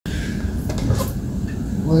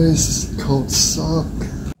Boys, cold suck.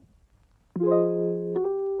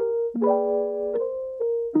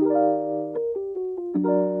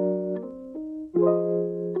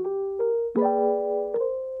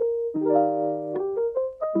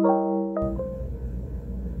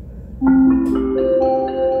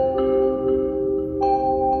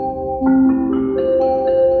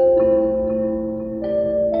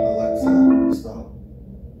 Alexa, stop.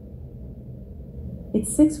 It's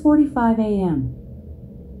 6:45 a.m.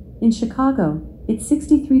 In Chicago, it's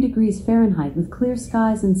 63 degrees Fahrenheit with clear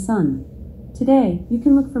skies and sun. Today, you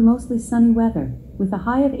can look for mostly sunny weather, with a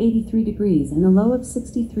high of 83 degrees and a low of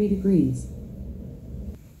 63 degrees.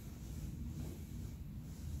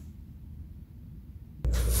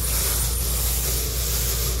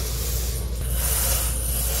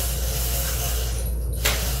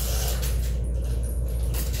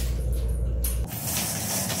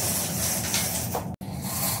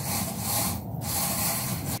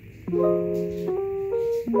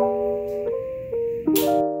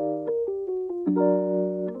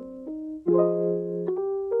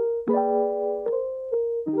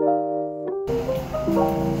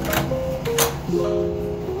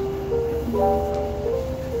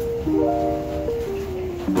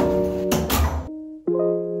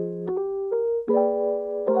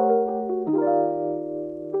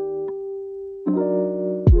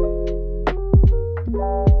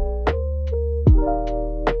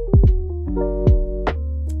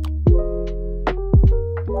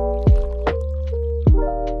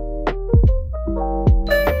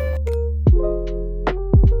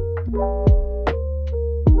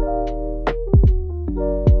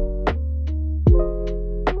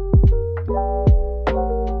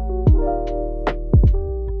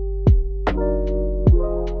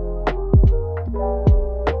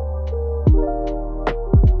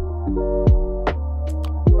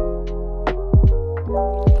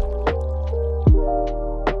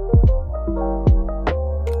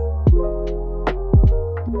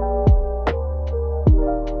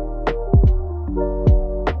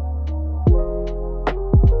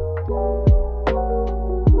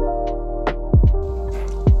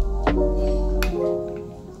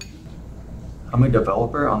 I'm a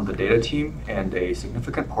developer on the data team, and a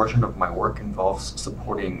significant portion of my work involves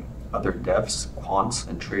supporting other devs, quants,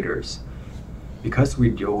 and traders. Because we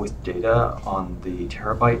deal with data on the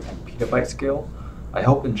terabyte and petabyte scale, I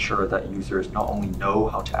help ensure that users not only know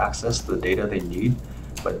how to access the data they need,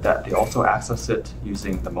 but that they also access it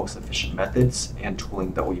using the most efficient methods and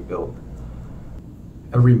tooling that we build.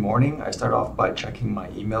 Every morning, I start off by checking my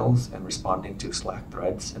emails and responding to Slack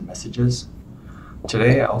threads and messages.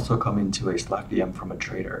 Today, I also come into a Slack DM from a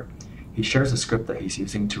trader. He shares a script that he's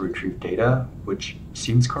using to retrieve data, which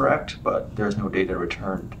seems correct, but there's no data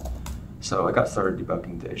returned. So I got started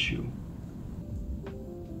debugging the issue.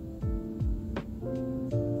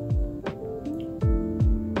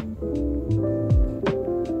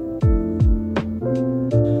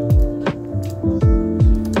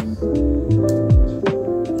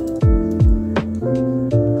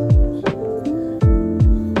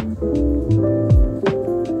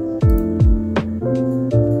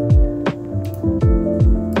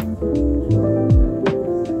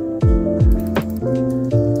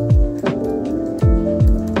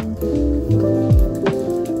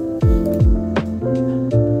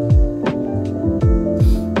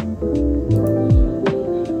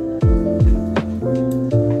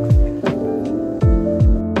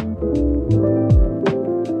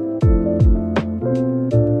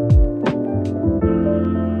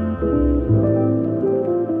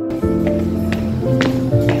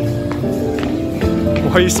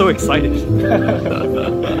 Why are you so excited?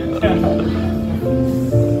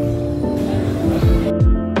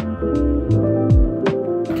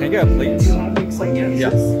 Can I get a plate?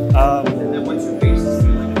 Yeah.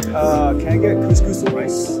 Can I get couscous and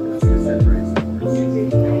rice?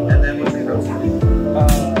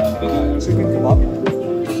 Chicken kebab.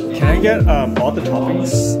 Can I get all the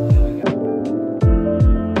toppings?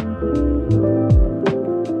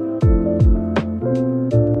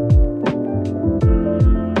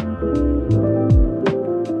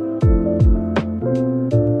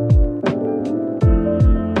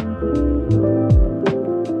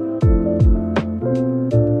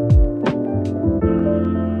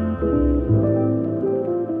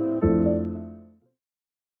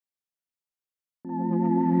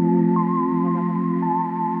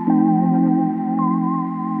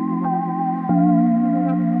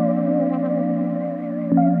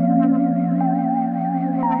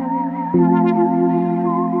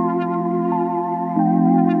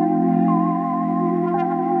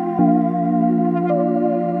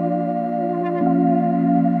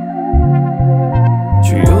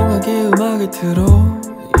 음악을 틀어.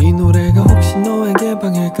 이 노래가 혹시 너에게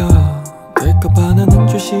방해가 될까봐 나는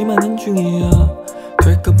조심하는 중이야.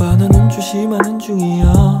 될까봐 나는 조심하는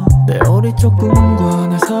중이야. 내 어릴 적 꿈과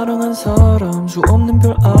날 사랑한 사람, 수 없는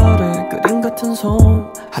별 아래 그림 같은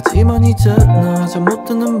섬. 하지만 이제 나 잠 못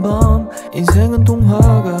드는 밤, 인생은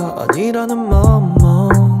동화가 아니라는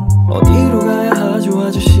맘만. 어디로 가야 하죠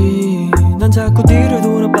아저씨, 난 자꾸 뒤를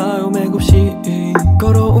돌아봐요 맥없이.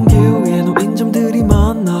 걸어온 길 위에 놓인 점들이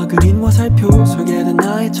많아. 그린 화살표 설계된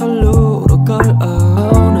나의 철로로 걸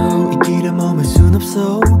Oh no, 이 길에 머물 순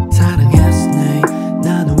없어. 사랑했으니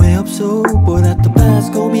나는 왜 없어. Boy that the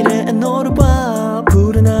past 고 미래에 너를 봐.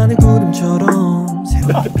 푸른 하늘 구름처럼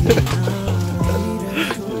새롭게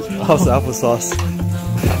How's the applesauce?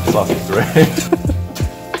 Sauce is great.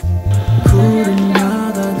 푸른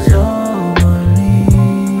바다 저 멀리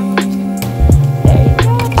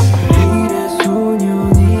미래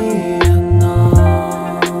소년이었나.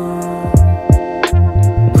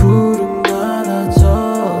 푸른 바다 저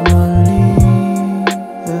멀리.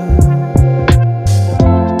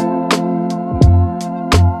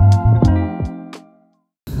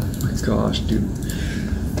 Gosh, dude.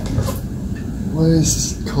 Why does this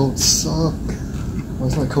code suck? Why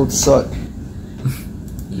does my code suck?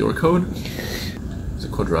 Your code? Is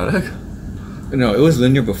it quadratic? No, it was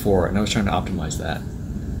linear before, and I was trying to optimize that.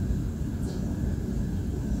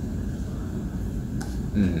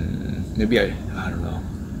 Maybe I don't know.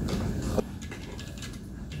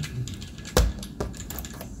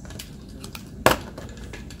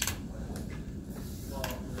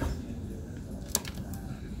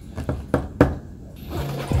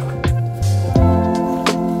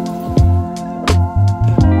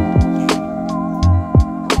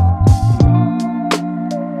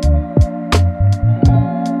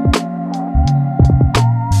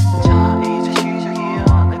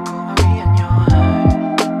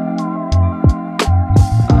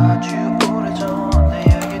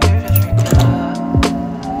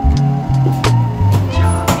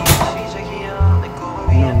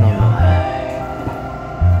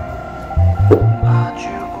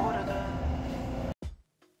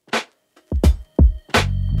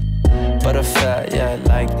 Butterfly, yeah,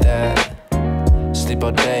 like that. Sleep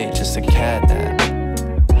all day, just a cat nap.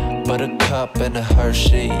 Buttercup and a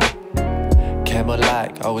Hershey.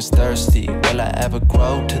 Camel-like, always thirsty. Will I ever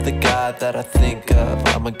grow to the guy that I think of?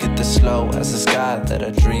 I'ma get this slow as the sky that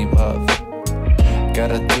I dream of.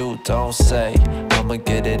 Gotta do, don't say. I'ma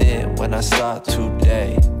get it in when I start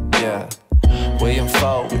today. Yeah. William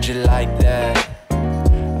Foe, would you like that?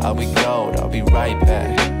 I'll be gold, I'll be right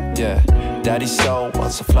back. Yeah. Daddy's soul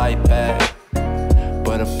wants a flight back,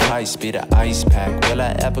 but the price be the ice pack. Will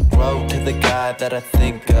I ever grow to the guy that I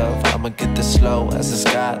think of? I'ma get this slow as the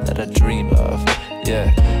sky that I dream of. Yeah,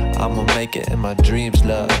 I'ma make it in my dreams,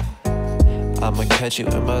 love. I'ma catch you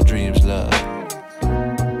in my dreams, love.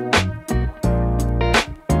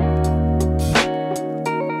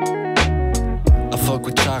 I fuck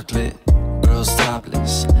with chocolate, girls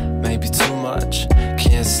topless, maybe too much,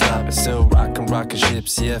 can't stop it. Still rockin' rocket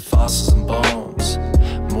ships, yeah, fossils and bones.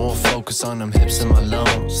 More focus on them hips and my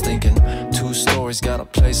lungs. Thinking 2 stories, got a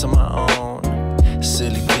place of my own.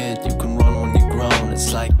 Silly kid, you can run when you're grown.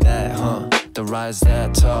 It's like that, huh? The ride's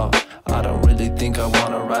that tall. I don't really think I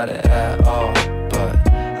wanna ride it at all, but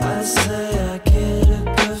I say I get a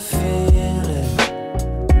good feeling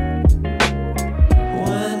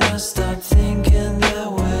when I start thinking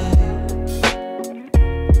that way.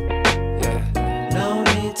 Yeah, no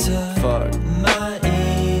need to fuck my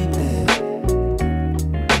evening.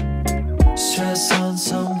 Stress on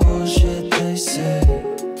some bullshit they say.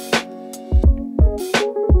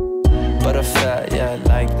 Butterfly, yeah,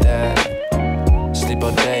 like that. Sleep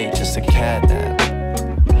all day, just a cat nap.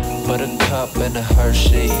 Buttercup and a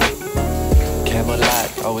Hershey.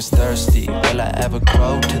 Camel-like, always thirsty. Will I ever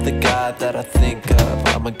grow to the guy that I think of?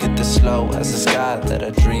 I'ma get this slow as the sky that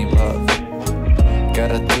I dream of.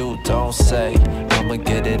 Gotta do, don't say. I'ma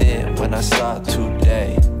get it in when I start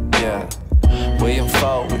today. Yeah. William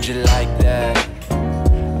Foe, would you like that?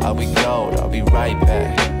 I'll be gold, I'll be right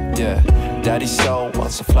back. Yeah. Daddy's soul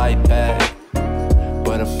wants a flight back,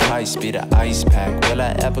 but the price be the ice pack. Will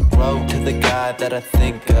I ever grow to the guy that I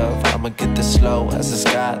think of? I'ma get this slow as the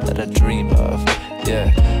sky that I dream of.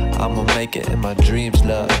 Yeah, I'ma make it in my dreams,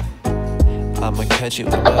 love. I'ma catch you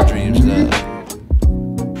in my dreams, love.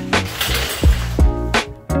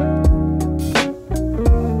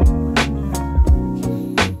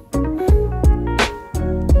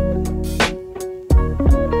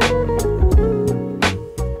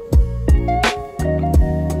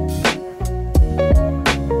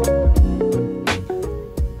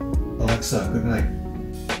 Alexa, good night.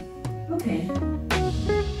 Okay,